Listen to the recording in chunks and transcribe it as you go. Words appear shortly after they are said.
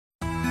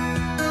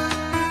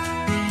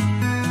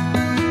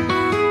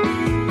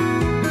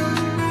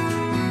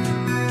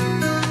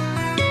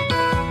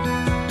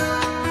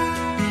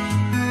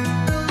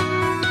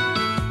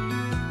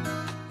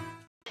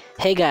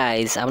Hey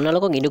guys,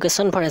 আপোনালোকক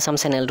education for Assam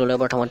চেনেলটোলৈ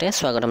প্ৰথমতে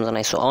স্বাগতম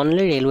জনাইছো।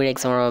 অনলি ৰেলৱে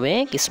এক্সামৰ বাবে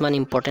কিছুমান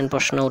ইম্পৰ্টেণ্ট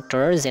প্ৰশ্ন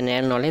উত্তৰৰ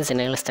জেনেৰেল নলেজ,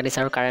 জেনেৰেল ষ্টাডিজ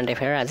আৰু কাৰেণ্ট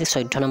এফেয়াৰ আজি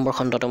 14 নম্বৰ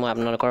খণ্ডটো মই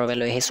আপোনালোকৰ বাবে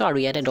লৈ আহিছো আৰু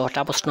ইয়াতে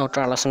 10টা প্ৰশ্ন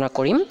উত্তৰ আলোচনা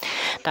কৰিম।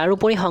 তাৰ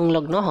উপৰি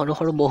সংলগ্ন সৰু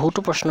সৰু বহুতো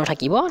প্ৰশ্ন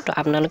থাকিব। তো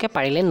আপোনালোকে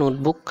পাৰিলে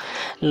নোটবুক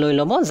লৈ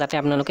ল'ব যাতে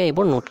আপোনালোকে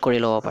এইবোৰ নোট কৰি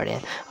ল'ব পাৰে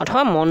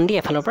অথবা মন দি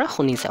এফালৰ পৰা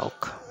শুনি যাওক।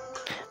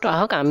 তো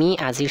আহক আমি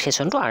আজিৰ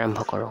সেশনটো আৰম্ভ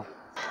কৰোঁ।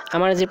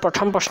 আমাৰ আজি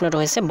প্ৰথম প্ৰশ্নটো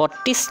হৈছে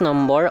 32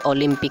 নম্বৰ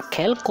অলিম্পিক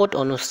খেল ক'ত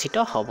অনুষ্ঠিত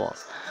হ'ব।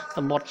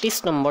 32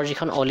 নম্বৰ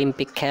যিখন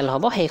অলিম্পিক খেল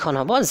হ'ব সেইখন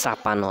হ'ব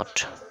জাপানত।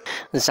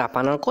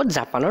 জাপানৰ ক'ত?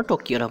 জাপানৰ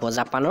টকিঅ'ত হ'ব।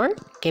 জাপানৰ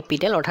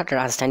কেপিটেল অৰ্থাৎ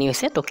ৰাজধানী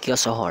হৈছে টকিঅ'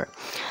 চহৰ।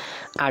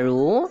 আৰু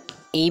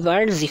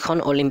এইবাৰ যিখন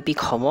অলিম্পিক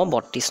হ'ব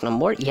 32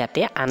 নম্বৰ,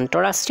 ইয়াতে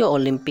আন্তঃৰাষ্ট্ৰীয়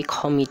অলিম্পিক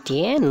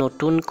সমিতিয়ে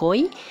নতুনকৈ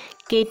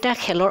কেইটা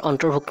খেলৰ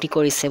অন্তৰ্ভুক্তি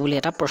কৰিছে বুলি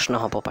এটা প্ৰশ্ন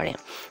হ'ব পাৰে।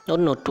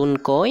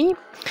 নতুনকৈ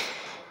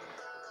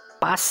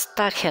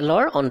 5টা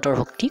খেলৰ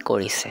অন্তৰ্ভুক্তি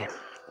কৰিছে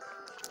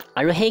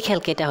আৰু সেই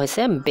খেলকেইটা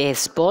হৈছে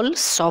বেছবল,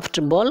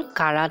 ছফ্টবল,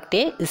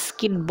 কাৰাটে,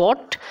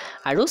 স্কিটবট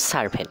আৰু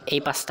চাৰ্ভেল। এই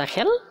 5টা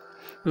খেল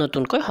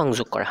নতুনকৈ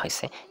সংযোগ কৰা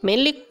হৈছে।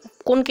 মেইনলি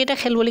কোনকেইটা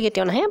খেল বুলি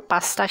কেতিয়াও নাহে,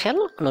 5টা খেল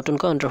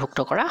নতুনকৈ অন্তৰ্ভুক্ত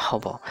কৰা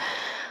হ'ব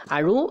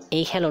আৰু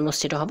এই খেল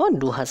অনুষ্ঠিত হ'ব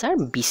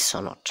 2020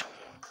 চনত।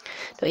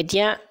 তো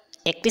এতিয়া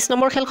 31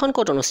 নম্বৰ খেলখন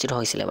ক'ত অনুষ্ঠিত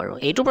হৈছিলে বাৰু?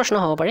 এইটো প্ৰশ্ন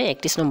হ'ব পাৰে।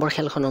 31 নম্বৰ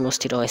খেলখন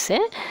অনুষ্ঠিত হৈছে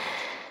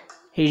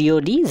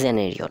ৰিঅ' ডি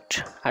জেনেৰিঅ'ত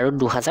আৰু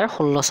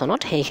 2016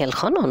 চনত সেই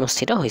খেলখন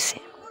অনুষ্ঠিত হৈছে।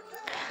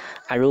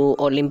 আৰু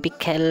অলিম্পিক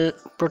খেল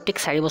প্ৰত্যেক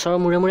 4 বছৰৰ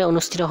মূৰে মূৰে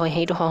অনুষ্ঠিত হয়,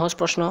 সেইটো সহজ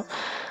প্ৰশ্ন।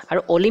 আৰু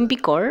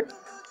অলিম্পিকৰ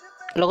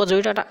লগত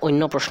জড়িত এটা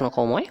অন্য প্ৰশ্ন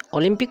কওঁ মই।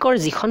 অলিম্পিকৰ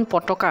যিখন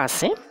পতাকা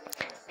আছে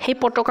সেই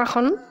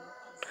পতাকাখন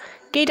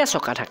কেইটা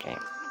চকা থাকে?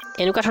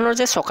 এনেকুৱা ধৰণৰ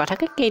যে চকা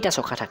থাকে, কেইটা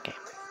চকা থাকে?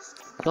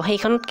 তো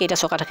সেইখনত কেইটা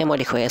চকা থাকে মই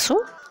দেখুৱাই আছোঁ।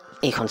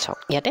 এইখন চাওক,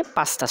 ইয়াতে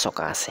 5টা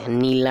চকা আছে,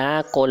 নীলা,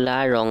 ক'লা,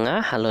 ৰঙা,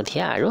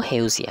 হালধীয়া আৰু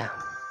সেউজীয়া।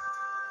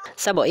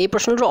 চাব, এই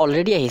প্ৰশ্নটো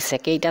অলৰেডি আহিছে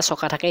কেইটা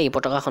চকা থাকে এই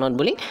পতাকাখনত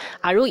বুলি।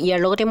 আৰু ইয়াৰ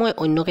লগতে মই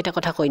অন্য কেইটা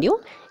কথা কৈ দিওঁ।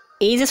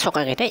 এই যে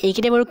চকাকেইটা,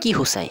 এইকেইটা বাৰু কি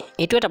সূচায়?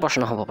 এইটো এটা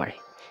প্ৰশ্ন হ'ব পাৰে।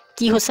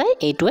 কি সূচায়?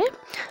 এইটোৱে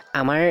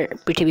আমাৰ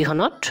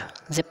পৃথিৱীখনত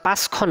যে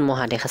 5খন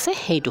মহাদেশ আছে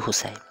সেইটো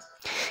সূচায়।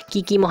 কি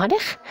কি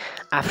মহাদেশ?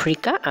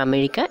 আফ্ৰিকা,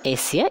 আমেৰিকা,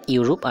 এছিয়া,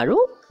 ইউৰোপ আৰু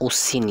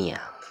ওচিনিয়া।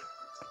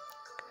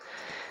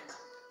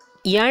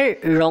 ইয়াৰ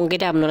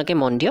ৰংকেইটা আপোনালোকে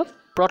মন দিয়ক।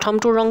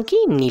 প্ৰথমটো ৰং কি?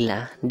 নীলা,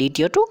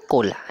 দ্বিতীয়টো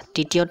ক'লা,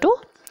 তৃতীয়টো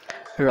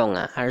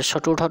ৰঙা আৰু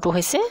চতুৰ্থটো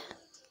হৈছে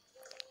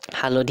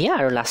হালধীয়া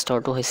আৰু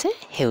লাষ্টৰটো হৈছে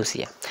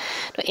সেউজীয়া।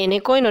 তো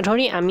এনেকৈ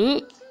নধৰি আমি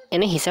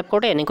এনে হিচাপ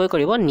কৰোঁতে এনেকৈ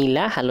কৰিব,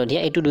 নীলা,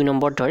 হালধীয়া এইটো 2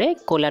 নম্বৰত ধৰে,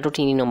 ক'লাটো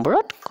 3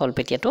 নম্বৰত,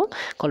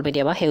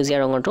 কলপেটীয়া বা সেউজীয়া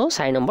ৰঙৰটো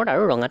 4 নম্বৰত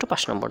আৰু ৰঙাটো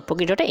 5 নম্বৰত।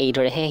 প্ৰকৃততে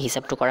এইদৰেহে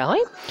হিচাপটো কৰা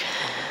হয়।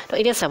 তো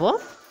এতিয়া চাব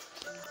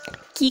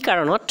কি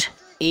কাৰণত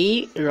এই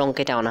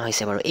ৰংকেইটা অনা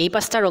হৈছে বাৰু? এই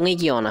 5টা ৰঙেই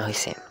কিয় অনা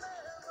হৈছে?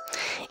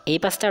 এই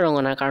 5টা ৰং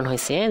অনাৰ কাৰণ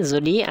হৈছে,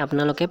 যদি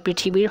আপোনালোকে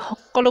পৃথিৱীৰ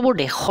সকলোবোৰ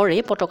দেশৰে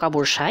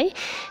পতাকাবোৰ চায়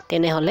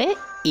তেনেহ'লে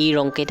এই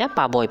ৰংকেইটা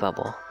পাবই পাব।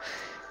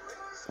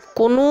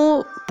 কোনো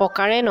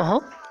প্ৰকাৰে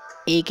নহওক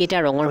এইকেইটা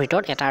ৰঙৰ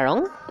ভিতৰত এটা ৰং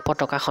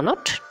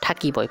পতাকাখনত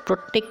থাকিবই।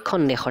 প্ৰত্যেকখন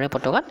দেশৰে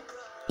পতাকাত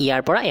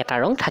ইয়াৰ পৰা এটা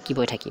ৰং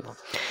থাকিবই থাকিব।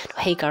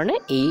 সেইকাৰণে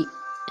এই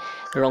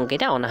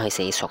ৰংকেইটা অনা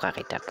হৈছে এই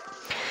চকাকেইটাত।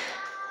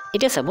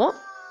 এতিয়া চাব,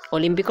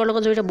 অলিম্পিকৰ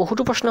লগত জড়িত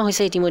বহুতো প্ৰশ্ন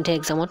হৈছে ইতিমধ্যে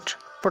এক্সামত।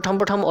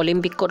 প্ৰথম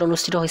অলিম্পিক ক'ত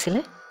অনুষ্ঠিত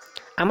হৈছিলে?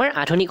 আমাৰ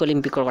আধুনিক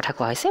অলিম্পিকৰ কথা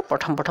কোৱা হৈছে।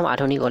 প্ৰথম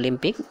আধুনিক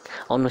অলিম্পিক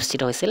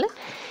অনুষ্ঠিত হৈছিলে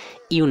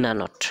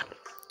ইউনানত।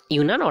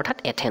 ইউনান অৰ্থাৎ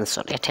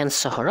এথেন্সত। এথেন্স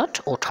চহৰত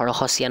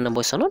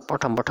 1896 চনত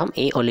প্ৰথম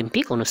এই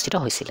অলিম্পিক অনুষ্ঠিত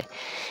হৈছিলে।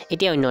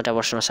 এতিয়া অন্য এটা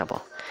প্ৰশ্ন চাব।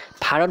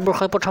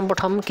 ভাৰতবৰ্ষই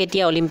প্ৰথম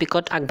কেতিয়া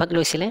অলিম্পিকত আগভাগ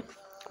লৈছিলে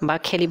বা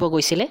খেলিব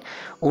গৈছিলে?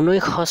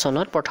 1900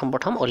 চনত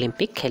প্ৰথম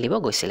অলিম্পিক খেলিব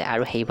গৈছিলে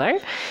আৰু সেইবাৰ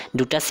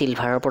 2টা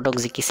চিলভাৰৰ পদক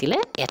জিকিছিলে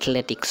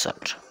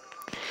এথলেটিক্সত।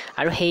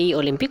 আৰু সেই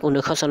অলিম্পিক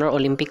 1900 চনৰ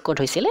অলিম্পিক ক'ত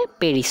হৈছিলে?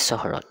 পেৰিছ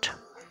চহৰত।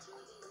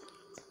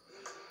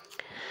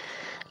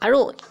 আৰু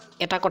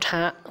এটা কথা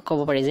ক'ব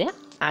পাৰি যে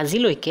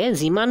আজিলৈকে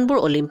যিমানবোৰ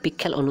অলিম্পিক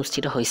খেল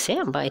অনুষ্ঠিত হৈছে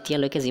বা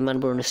এতিয়ালৈকে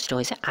যিমানবোৰ অনুষ্ঠিত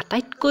হৈছে,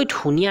 আটাইতকৈ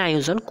ধুনীয়া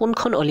আয়োজন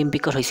কোনখন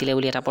অলিম্পিকত হৈছিলে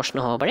বুলি এটা প্ৰশ্ন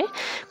হ'ব পাৰে।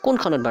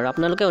 কোনখনত বাৰু?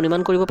 আপোনালোকে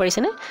অনুমান কৰিব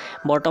পাৰিছেনে?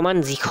 বৰ্তমান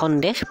যিখন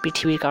দেশ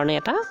পৃথিৱীৰ কাৰণে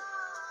এটা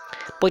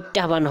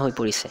প্ৰত্যাহ্বান হৈ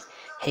পৰিছে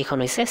সেইখন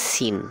হৈছে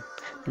চীন।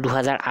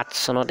 2008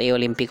 চনত এই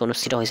অলিম্পিক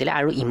অনুষ্ঠিত হৈছিলে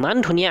আৰু ইমান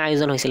ধুনীয়া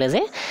আয়োজন হৈছিলে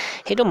যে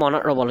সেইটো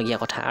মনত ৰ'বলগীয়া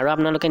কথা। আৰু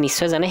আপোনালোকে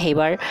নিশ্চয় জানে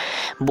সেইবাৰ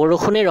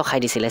বৰষুণে ৰখাই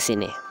দিছিলে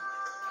চীনে।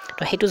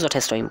 তো সেইটো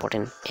যথেষ্ট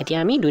ইম্পৰ্টেণ্ট। এতিয়া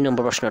আমি 2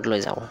 নম্বৰ প্ৰশ্নত লৈ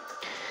যাওঁ।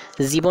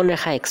 জীৱন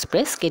ৰেখা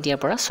এক্সপ্ৰেছ কেতিয়াৰ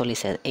পৰা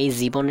চলিছে? এই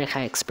জীৱন ৰেখা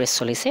এক্সপ্ৰেছ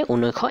চলিছে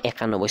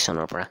 1991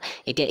 চনৰ পৰা।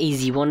 এতিয়া এই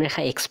জীৱন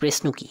ৰেখা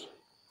এক্সপ্ৰেছনো কি?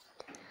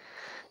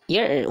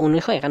 ইয়াৰ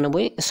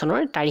 1991 চনৰ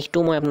তাৰিখটো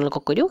মই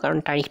আপোনালোকক কৈ দিওঁ, কাৰণ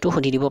তাৰিখটো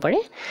সুধি দিব পাৰে।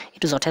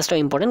 এইটো যথেষ্ট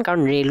ইম্পৰ্টেণ্ট,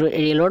 কাৰণ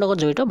ৰেলৰ লগত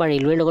জড়িত বা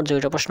ৰেলৱেৰ লগত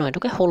জড়িত প্ৰশ্ন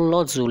হেতুকে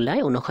 16 জুলাই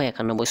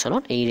 1991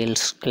 চনত এই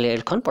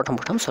ৰেলখন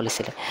প্ৰথম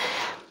চলিছিলে।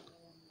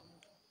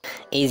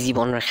 এই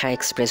জীৱন ৰেখা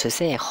এক্সপ্ৰেছ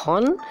হৈছে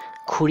এখন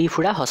ঘূৰি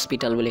ফুৰা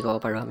হস্পিটেল বুলি ক'ব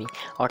পাৰোঁ আমি।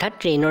 অৰ্থাৎ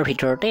ট্ৰেইনৰ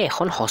ভিতৰতে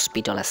এখন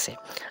হস্পিটেল আছে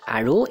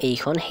আৰু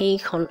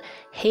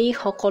সেই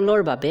সকলৰ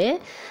বাবে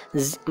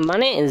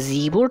মানে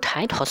যিবোৰ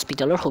ঠাইত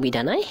হস্পিটেলৰ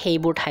সুবিধা নাই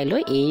সেইবোৰ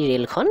ঠাইলৈ এই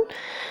ৰেলখন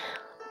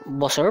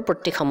বছৰৰ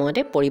প্ৰত্যেক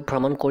সময়তে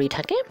পৰিভ্ৰমণ কৰি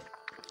থাকে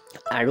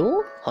আৰু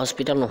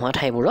হস্পিটেল নোহোৱা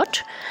ঠাইবোৰত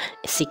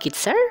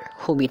চিকিৎসাৰ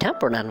সুবিধা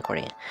প্ৰদান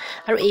কৰে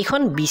আৰু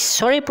এইখন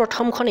বিশ্বৰে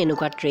প্ৰথমখন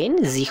এনেকুৱা ট্ৰেইন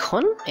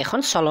যিখন এখন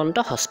চলন্ত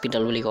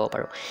হস্পিটেল বুলি ক'ব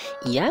পাৰোঁ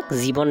ইয়াক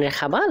জীৱন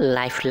ৰেখা বা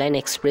লাইফলাইন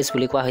এক্সপ্ৰেছ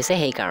বুলি কোৱা হৈছে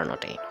সেই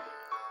কাৰণতে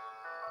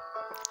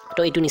তো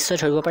এইটো নিশ্চয়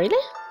ধৰিব পাৰিলে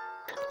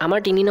আমাৰ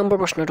 3 নম্বৰ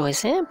প্ৰশ্নটো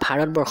হৈছে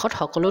ভাৰতবৰ্ষত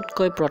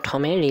সকলোতকৈ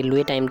প্ৰথমে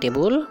ৰেলৱে টাইম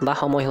টেবুল বা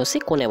সময়সূচী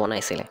কোনে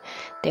বনাইছিলে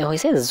তেওঁ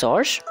হৈছে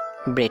জৰ্জ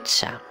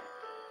ব্ৰেডছা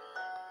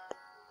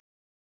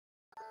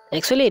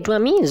একচুৱেলি এইটো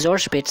আমি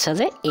জৰ্জ ব্ৰেডছা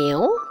যে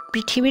এও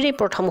পৃথিৱীৰে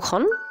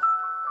প্ৰথমখন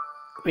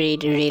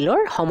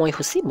ৰেলৰ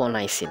সময়সূচী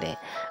বনাইছিলে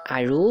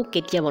আৰু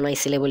কেতিয়া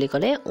বনাইছিলে বুলি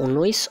ক'লে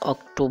 19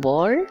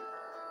 অক্টোবৰ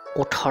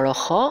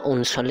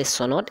 1839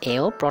 চনত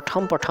এও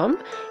প্ৰথম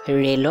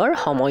ৰেলৰ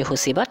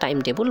সময়সূচী বা টাইম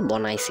টেবুল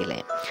বনাইছিলে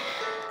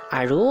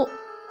আৰু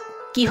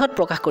কিহত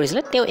প্ৰকাশ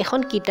কৰিছিলে তেওঁ এখন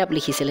কিতাপ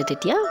লিখিছিলে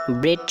তেতিয়া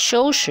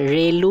ব্ৰেডশ্ব'ছ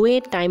railway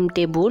time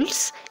tables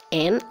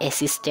and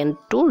assistant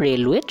two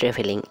railway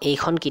travelling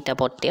এইখন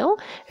কিতাপত তেওঁ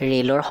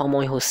ৰেলৰ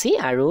সময়সূচী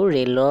আৰু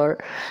ৰেলৰ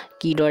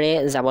কিদৰে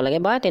যাব লাগে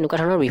বা তেনেকুৱা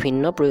ধৰণৰ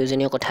বিভিন্ন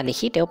প্ৰয়োজনীয় কথা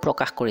লিখি তেওঁ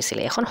প্ৰকাশ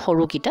কৰিছিলে এখন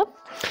সৰু কিতাপ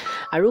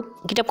আৰু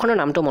কিতাপখনৰ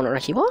নামটো মনত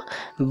ৰাখিব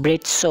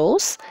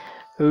ব্ৰেডশ্ব'ছ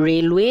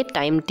railway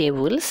time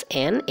tables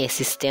and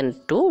assistant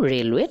two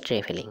railway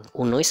travelling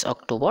 19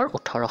 October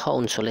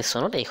 1839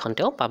 চনত এইখন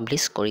তেওঁ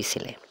পাব্লিছ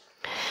কৰিছিলে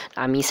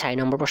আমি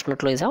 4 নম্বৰ প্ৰশ্নত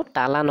লৈ যাওঁ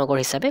টালা নগৰ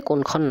হিচাপে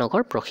কোনখন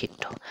নগৰ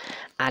প্ৰসিদ্ধ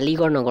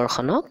আলিগড়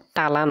নগৰখনক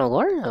টালা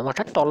নগৰ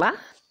অৰ্থাৎ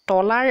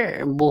তলাৰ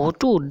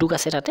বহুতো উদ্যোগ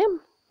আছে তাতে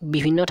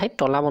বিভিন্ন ঠাইত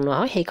তলা বনোৱা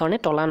হয় সেই কাৰণে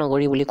তলা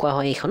নগৰী বুলি কোৱা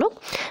হয় এইখনক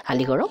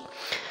আলিগড়ক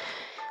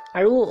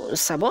আৰু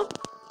চাব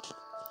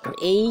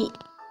এই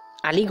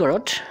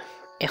আলিগড়ত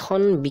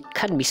এখন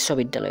বিখ্যাত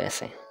বিশ্ববিদ্যালয়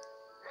আছে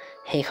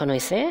সেইখন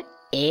হৈছে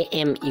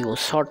AMU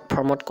শৰ্ট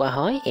ফৰ্মত কোৱা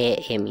হয়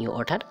AMU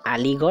অৰ্থাৎ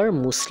আলিগড়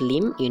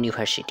মুছলিম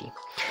ইউনিভাৰ্চিটি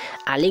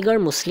আলিগড়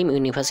মুছলিম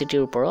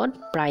ইউনিভাৰ্চিটিৰ ওপৰত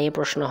প্ৰায়ে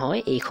প্ৰশ্ন হয়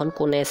এইখন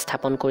কোনে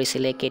স্থাপন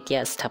কৰিছিলে কেতিয়া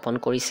স্থাপন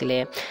কৰিছিলে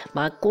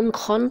বা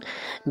কোনখন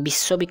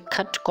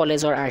বিশ্ববিখ্যাত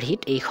কলেজৰ আৰ্হিত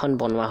এইখন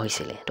বনোৱা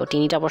হৈছিলে তো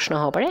তিনিটা প্ৰশ্ন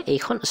হ'ব পাৰে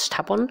এইখন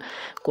স্থাপন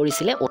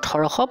কৰিছিলে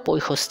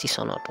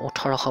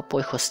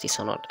 1865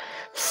 চনত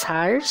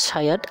ছাৰ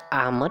ছায়দ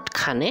আহমদ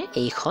খানে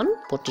এইখন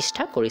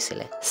প্ৰতিষ্ঠা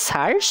কৰিছিলে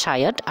ছাৰ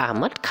ছায়দ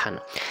আহমদ খান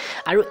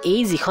আৰু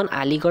এই যিখন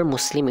আলিগড়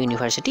মুছলিম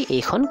ইউনিভাৰ্চিটি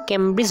এইখন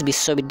কেম্ব্ৰিজ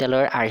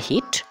বিশ্ববিদ্যালয়ৰ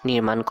আৰ্হিত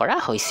নিৰ্মাণ কৰা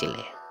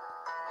হৈছিলে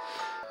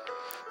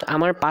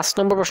আমাৰ 5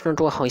 নম্বৰ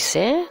প্ৰশ্নটো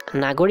হৈছে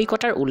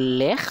নাগৰিকতাৰ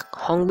উল্লেখ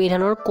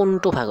সংবিধানৰ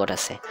কোনটো ভাগত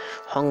আছে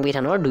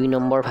সংবিধানৰ 2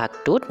 নম্বৰ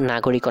ভাগটোত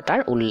নাগৰিকতাৰ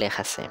উল্লেখ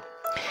আছে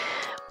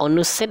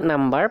অনুচ্ছেদ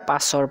নম্বৰ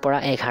 5 পৰা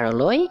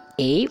 11 লৈ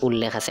এই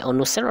উল্লেখ আছে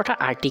অনুচ্ছেদ অৰ্থাৎ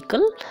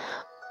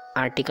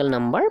আৰ্টিকল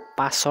নম্বৰ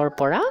 5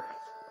 পৰা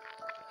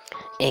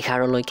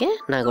 11 লৈকে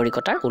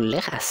নাগৰিকতাৰ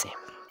উল্লেখ আছে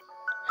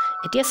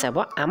এতিয়া চাব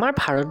আমাৰ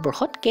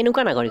ভাৰতবৰ্ষত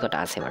কেনেকুৱা নাগৰিকতা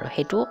আছে বাৰু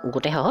হেতু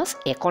গোটেই সহজ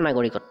এক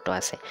নাগৰিকত্ব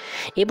আছে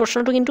এই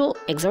প্ৰশ্নটো কিন্তু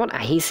এক্সামত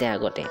আহিছে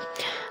আগতে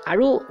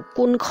আৰু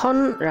কোনখন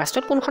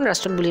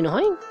ৰাষ্ট্ৰত বুলি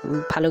নহয়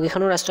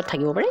ভালকেইখনৰ ৰাষ্ট্ৰত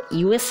থাকিব পাৰে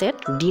USA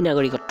ডি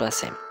নাগৰিকত্ব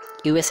আছে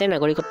USA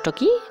নাগৰিকত্ব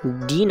কি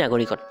ডি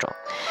নাগৰিকত্ব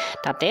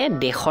তাতে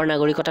দেশৰ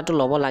নাগৰিকতাটো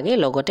ল'ব লাগে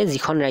লগতে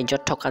যিখন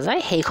ৰাজ্যত থকা যায়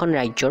সেইখন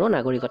ৰাজ্যৰো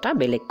নাগৰিকতা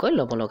বেলেগকৈ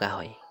ল'ব লগা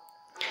হয়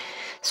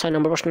 6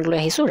 নম্বৰ প্ৰশ্নটোলৈ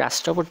আহিছো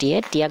ৰাষ্ট্ৰপতিয়ে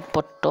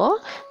ত্যাগপত্ৰ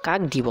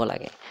কাক দিব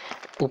লাগে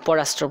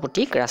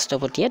উপৰাষ্ট্ৰপতিক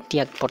ৰাষ্ট্ৰপতিয়ে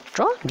ত্যাগপত্ৰ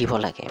দিব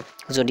লাগে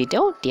যদি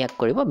তেওঁ ত্যাগ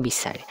কৰিব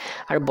বিচাৰে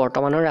আৰু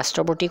বৰ্তমানৰ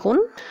ৰাষ্ট্ৰপতি কোন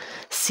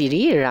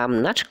শ্ৰী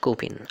ৰামনাথ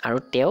কোবিন্দ আৰু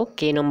তেওঁ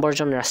কেই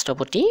নম্বৰজন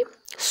ৰাষ্ট্ৰপতি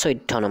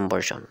 14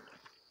 নম্বৰজন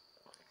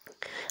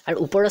আৰু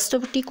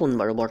উপৰাষ্ট্ৰপতি কোন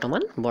বাৰু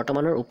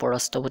বৰ্তমানৰ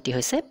উপৰাষ্ট্ৰপতি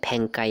হৈছে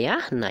ভেংকায়া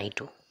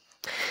নাইডু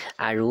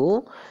আৰু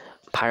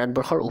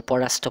ভাৰতবৰ্ষৰ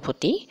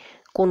উপৰাষ্ট্ৰপতি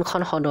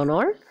কোনখন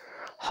সদনৰ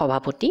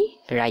সভাপতি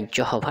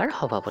ৰাজ্যসভাৰ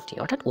সভাপতি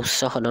অৰ্থাৎ উচ্চ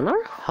সদনৰ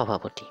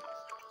সভাপতি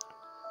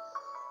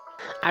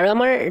আৰু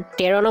আমাৰ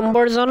 13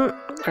 নম্বৰজন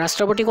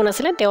ৰাষ্ট্ৰপতি কোন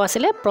আছিল তেওঁ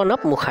আছিল প্ৰণৱ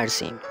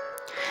মুখাৰ্জী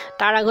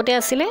তাৰ আগতে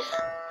আছিল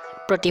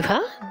প্ৰতিভা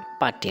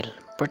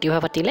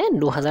পাটিলে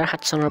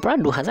 2007 চনৰ পৰা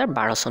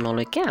 2012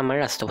 চনলৈকে আমাৰ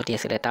ৰাষ্ট্ৰপতি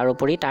আছিল তাৰ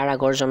উপৰি তাৰ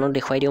আগৰ জনক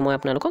দেখুৱাই দিও মই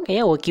আপোনালোকক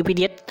এই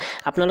উইকিপিডিয়াত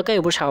আপোনালোকে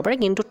এইবোৰ চাব পাৰে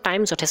কিন্তু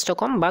টাইম যথেষ্ট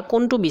কম বা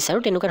কোনটো বিচাৰো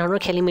তেনেকুৱা ধৰণৰ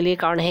খেলিমেলিৰ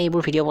কাৰণে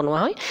এইবোৰ ভিডিও বনোৱা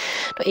হয়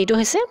তো এইটো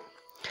হৈছে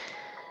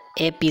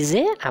APJ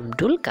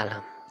আব্দুল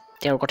কালাম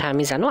তেওঁৰ কথা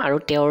আমি জানো আৰু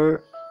তেওঁৰ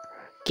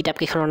কিতাপ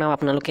কেইখনৰ নাম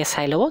আপোনালোকে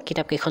চাই লব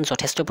কিতাপ কেইখন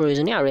যথেষ্ট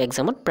প্ৰয়োজনীয় আৰু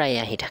এক্সামত প্ৰায়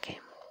আহি থাকে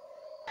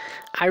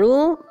আৰু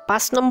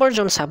 5 নম্বৰ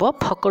জন চাব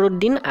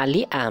ফকৰুদ্দিন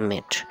আলী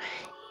আহমেদ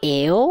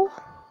এও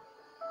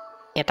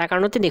এটা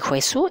কাৰণতে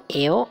দেখুৱাইছো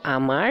এও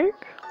আমাৰ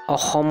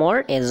অসমৰ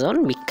এজন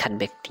বিখ্যাত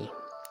ব্যক্তি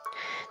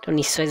তো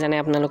নিশ্চয় জানে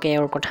আপোনালোকে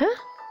এওৰ কথা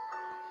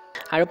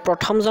আৰু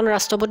প্ৰথমজন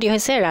ৰাষ্ট্ৰপতি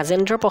হৈছে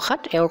ৰাজেন্দ্ৰ প্ৰসাদ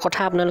এওৰ কথা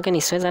আপোনালোকে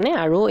নিশ্চয় জানে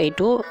আৰু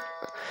এইটো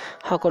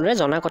সকলোৰে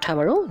জনা কথা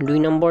বাৰু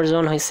 2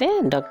 নম্বৰজন হৈছে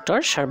ডক্টৰ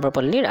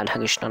সৰ্বপল্লী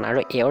ৰাধাকৃষ্ণন আৰু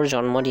এওৰ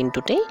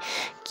জন্মদিনটোতে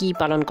কি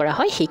পালন কৰা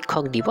হয়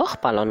শিক্ষক দিৱস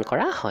পালন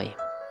কৰা হয়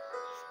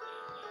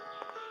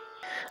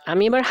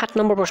আমি এবাৰ 7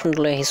 নম্বৰ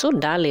প্ৰশ্নটোলৈ আহিছো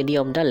দা লেডি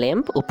অফ দা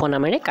লেম্প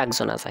উপনামেৰে কাক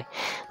জনা যায়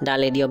দা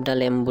লেডি অফ দা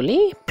লেম্প বুলি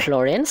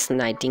ফ্লৰেন্স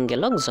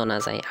নাইটিংগেলক জনা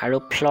যায় আৰু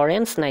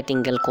ফ্লৰেন্স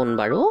নাইটিংগেল কোন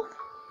বাৰু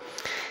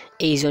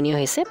এইজনী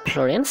হৈছে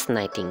ফ্লৰেন্স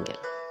নাইটিংগেল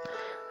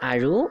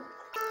আৰু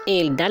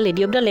এই the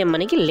lady of the lamp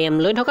মানে কি লেম্প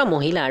লৈ থকা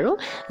মহিলা আৰু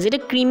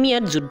যেতিয়া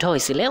ক্ৰিমিয়াত যুদ্ধ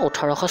হৈছিলে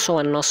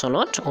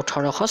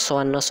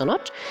 1854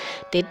 চনত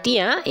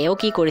তেতিয়া এও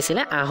কি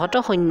কৰিছিলে আহত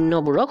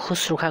সৈন্যবোৰক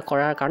শুশ্ৰূষা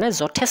কৰাৰ কাৰণে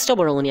যথেষ্ট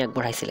বৰঙণি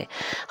আগবঢ়াইছিলে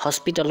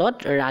হস্পিটেলত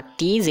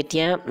ৰাতি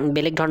যেতিয়া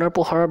বেলেগ ধৰণৰ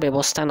পোহৰৰ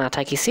ব্যৱস্থা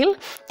নাথাকিছিল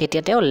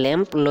তেতিয়া তেওঁ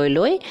লেম্প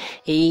লৈ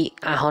এই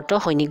আহত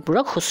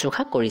সৈনিকবোৰক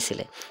শুশ্ৰূষা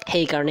কৰিছিলে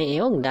সেই কাৰণে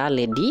এওক the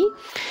lady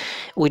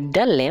with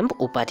the lamp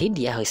উপাধি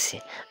দিয়া হৈছে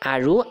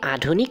আৰু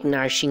আধুনিক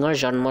নাৰ্ছিঙৰ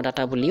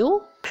জন্মদাতা বুলিও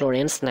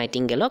ফ্লৰেন্স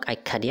নাইটিংগেলক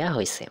আখ্যা দিয়া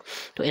হৈছে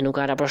তো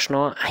এনেকুৱা এটা প্ৰশ্ন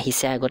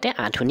আহিছে আগতে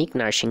আধুনিক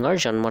নাৰ্ছিঙৰ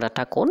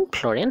জন্মদাতা কোন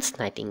ফ্লৰেন্স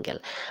নাইটিংগেল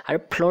আৰু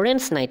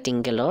ফ্লৰেন্স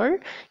নাইটিংগেলৰ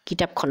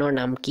কিতাপখনৰ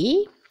নাম কি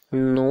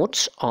নোটছ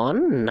অন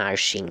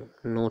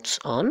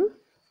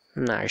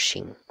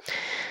নাৰ্ছিং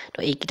তো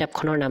এই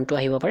কিতাপখনৰ নামটো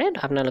আহিব পাৰে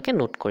আপোনালোকে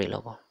নোট কৰি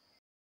ল'ব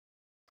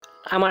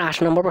আমাৰ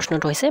 8 নম্বৰ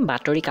প্ৰশ্নটো হৈছে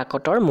বাতৰি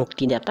কাকতৰ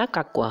মুক্তিদাতা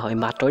কাক কোৱা হয়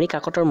বাতৰি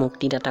কাকতৰ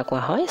মুক্তিদাতা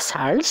কোৱা হয়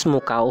চাৰ্লছ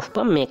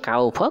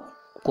মেকাউফক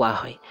কোৱা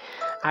হয়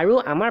আৰু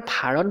আমাৰ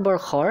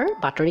ভাৰতবৰ্ষৰ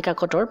বাতৰি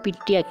কাকতৰ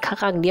পিতৃ আখ্যা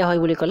কাক দিয়া হয়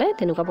বুলি ক'লে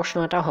তেনেকুৱা প্ৰশ্ন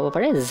এটা হ'ব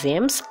পাৰে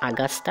জেমছ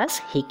আগাষ্টাছ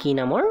হিকি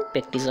নামৰ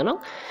ব্যক্তিজনক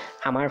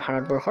আমাৰ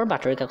ভাৰতবৰ্ষৰ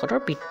বাতৰি কাকতৰ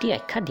পিতৃ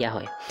আখ্যা দিয়া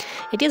হয়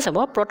এতিয়া চাব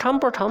প্ৰথম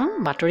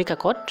বাতৰি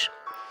কাকত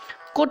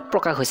ক'ত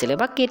প্ৰকাশ হৈছিলে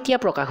বা কেতিয়া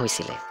প্ৰকাশ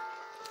হৈছিলে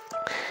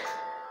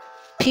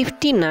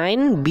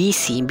 59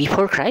 BC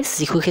বিফৰ খ্ৰাইষ্ট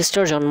যীশু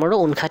খ্ৰীষ্টৰ জন্মৰ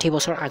 59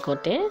 বছৰ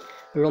আগতে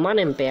ৰোমান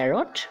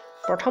এম্পায়াৰত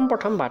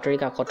প্ৰথম বাতৰি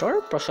কাকতৰ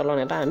প্ৰচলন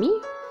এটা আমি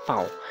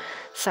পাওঁ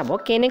চাব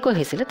কেনেকৈ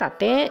হৈছিলে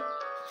তাতে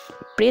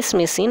প্ৰেছ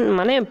মেচিন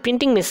মানে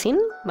প্ৰিণ্টিং মেচিন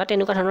বা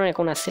তেনেকুৱা ধৰণৰ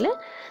একো নাছিলে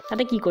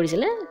তাতে কি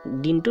কৰিছিলে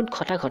দিনটোত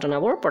ঘটা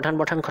ঘটনাবোৰ প্ৰধান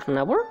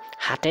ঘটনাবোৰ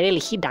হাতেৰে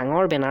লিখি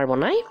ডাঙৰ বেনাৰ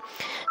বনাই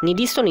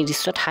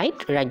নিৰ্দিষ্ট ঠাইত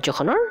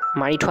ৰাজ্যখনৰ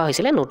মাৰি থোৱা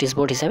হৈছিলে নোটিছ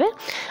বৰ্ড হিচাপে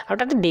আৰু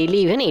তাতে ডেইলি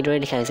ইভেণ্ট এইদৰে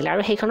লিখা হৈছিলে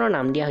আৰু সেইখনৰ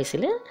নাম দিয়া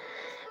হৈছিলে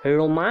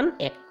ৰোমান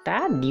একটা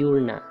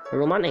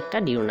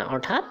ডিউৰ্না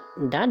অৰ্থাৎ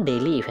দ্য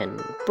ডেইলি ইভেণ্ট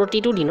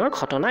প্ৰতিটো দিনৰ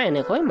ঘটনা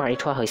এনেকৈ মাৰি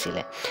থোৱা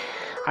হৈছিলে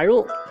আৰু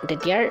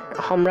তেতিয়াৰ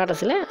সম্ৰাট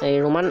আছিলে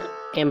ৰোমান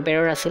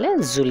এম্পায়াৰ আছিলে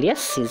জুলিয়াছ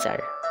চিজাৰ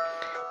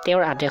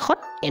তেওঁৰ আদেশত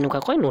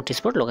এনেকুৱাকৈ নোটিছ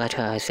বৰ্ড লগাই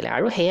থোৱা হৈছিলে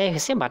আৰু সেয়াই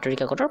হৈছে বাতৰি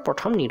কাকতৰ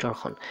প্ৰথম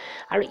নিদৰ্শন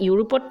আৰু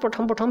ইউৰোপত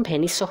প্ৰথম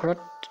ভেনিছ চহৰত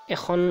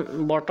এখন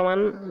বৰ্তমান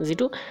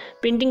যিটো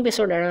প্ৰিণ্টিং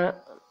প্ৰেছৰ দ্বাৰা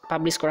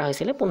পাব্লিছ কৰা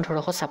হৈছিলে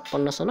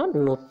 1556 চনত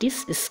নোটিছ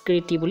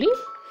স্ক্ৰিটি বুলি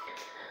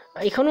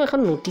এইখনো এখন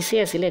নোটিছে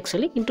আছিলে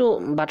একচুৱেলি কিন্তু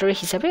বাতৰি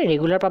হিচাপে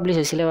ৰেগুলাৰ পাব্লিছ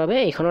হৈছিলে বাবে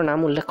এইখনৰ নাম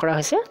উল্লেখ কৰা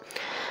হৈছে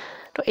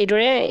তো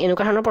এইদৰে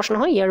এনেকুৱা ধৰণৰ প্ৰশ্ন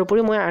হয় ইয়াৰ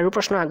উপৰি মই আৰু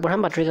প্ৰশ্ন আগবঢ়াম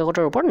বাতৰি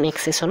কাকতৰ ওপৰত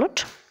নেক্সট সেশনত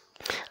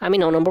আমি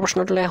 9 নম্বৰ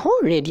প্ৰশ্নটোলৈ আহোঁ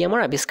ৰেডিয়ামৰ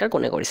আৱিষ্কাৰ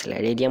কোনে কৰিছিলে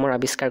ৰেডিয়ামৰ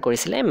আৱিষ্কাৰ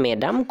কৰিছিলে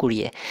মেডাম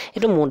কুৰিয়ে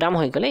এইটো মোডাম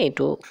হৈ গ'লে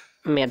এইটো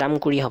মেডাম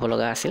কুৰি হ'ব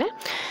লগা আছিলে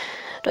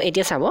তো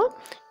এতিয়া চাব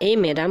এই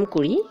মেডাম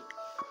কুৰি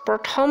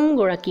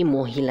প্ৰথমগৰাকী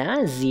মহিলা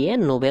যিয়ে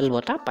নোবেল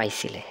বঁটা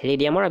পাইছিলে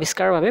ৰেডিয়ামৰ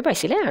আৱিষ্কাৰৰ বাবে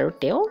পাইছিলে আৰু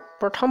তেওঁ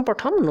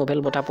প্ৰথম নোবেল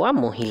বঁটা পোৱা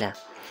মহিলা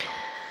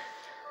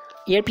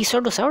ইয়াৰ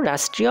পিছৰটো চাওঁ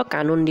ৰাষ্ট্ৰীয়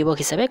কানুন দিৱস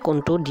হিচাপে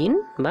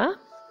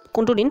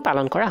কোনটো দিন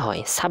পালন কৰা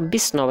হয়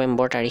 26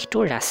 নৱেম্বৰ তাৰিখটো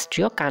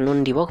ৰাষ্ট্ৰীয় কানুন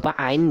দিৱস বা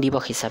আইন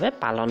দিৱস হিচাপে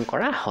পালন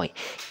কৰা হয়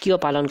কিয়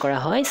পালন কৰা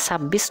হয়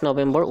 26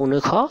 নৱেম্বৰ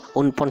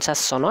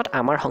 1949 চনত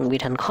আমাৰ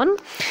সংবিধানখন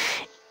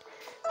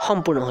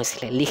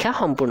লিখা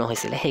সম্পূৰ্ণ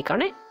হৈছিলে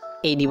সেইকাৰণে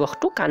এই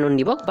দিৱসটো কানুন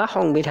দিৱস বা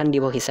সংবিধান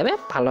দিৱস হিচাপে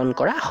পালন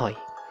কৰা হয়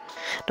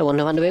তো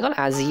বন্ধু বান্ধৱীসকল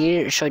আজিৰ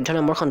 14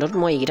 নম্বৰ খণ্ডত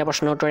মই এইকেইটা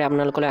প্ৰশ্নৰ উত্তৰে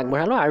আপোনালোকলৈ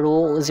আগবঢ়ালোঁ আৰু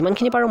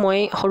যিমানখিনি পাৰোঁ মই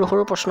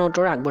সৰু প্ৰশ্নৰ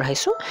উত্তৰ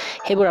আগবঢ়াইছোঁ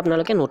সেইবোৰ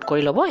আপোনালোকে নোট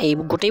কৰি ল'ব এই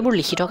গোটেইবোৰ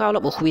লিখি থকা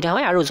অলপ অসুবিধা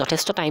হয় আৰু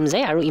যথেষ্ট টাইম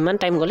যায় আৰু ইমান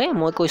টাইম গ'লে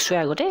মই কৈছোঁৱে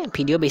আগতে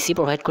ভিডিঅ' বেছি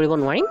প্ৰভাইড কৰিব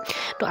নোৱাৰিম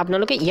তো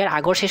আপোনালোকে ইয়াৰ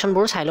আগৰ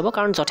ছেশ্যনবোৰো চাই ল'ব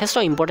কাৰণ যথেষ্ট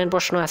ইম্পৰ্টেণ্ট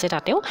প্ৰশ্ন আছে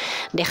তাতেও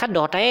দেখাত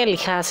 10টাই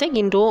লিখা আছে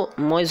কিন্তু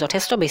মই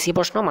যথেষ্ট বেছি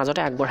প্ৰশ্ন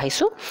মাজতে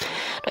আগবঢ়াইছোঁ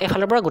তো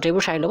এফালৰ পৰা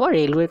গোটেইবোৰ চাই ল'ব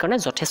ৰেলৱেৰ কাৰণে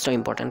যথেষ্ট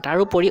ইম্পৰ্টেণ্ট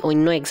তাৰোপৰি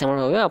অন্য এক্সামৰ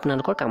বাবে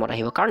আপোনালোকৰ কামত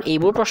আহিব কাৰণ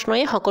এইবোৰ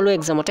প্ৰশ্নই সকলো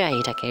এক্সামতে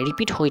আহি থাকে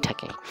ৰিপিট হৈ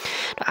থাকে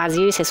তো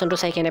আজিৰ সেশনটো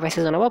চাই কেনে পাইছে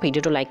জনাব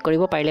ভিডিঅ'টো লাইক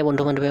কৰিব পাৰিলে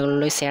বন্ধু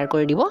বান্ধৱীসকললৈ শ্বেয়াৰ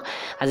কৰি দিব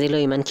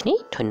আজিলৈ ইমানখিনি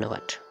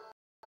ধন্যবাদ